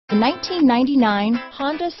The 1999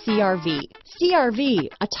 Honda CR-V.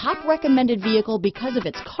 CR-V, a top recommended vehicle because of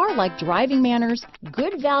its car-like driving manners,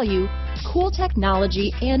 good value, cool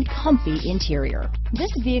technology, and comfy interior.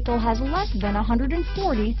 This vehicle has less than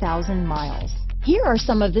 140,000 miles. Here are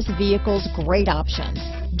some of this vehicle's great options: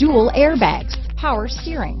 dual airbags, power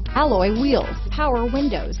steering, alloy wheels, power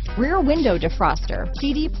windows, rear window defroster,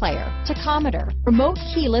 CD player, tachometer, remote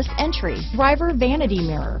keyless entry, driver vanity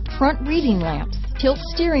mirror, front reading lamps, tilt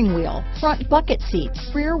steering wheel, front bucket seats,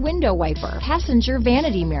 rear window wiper, passenger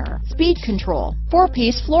vanity mirror, speed control,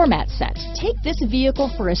 4-piece floor mat set. Take this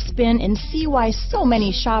vehicle for a spin and see why so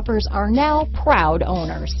many shoppers are now proud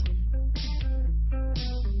owners.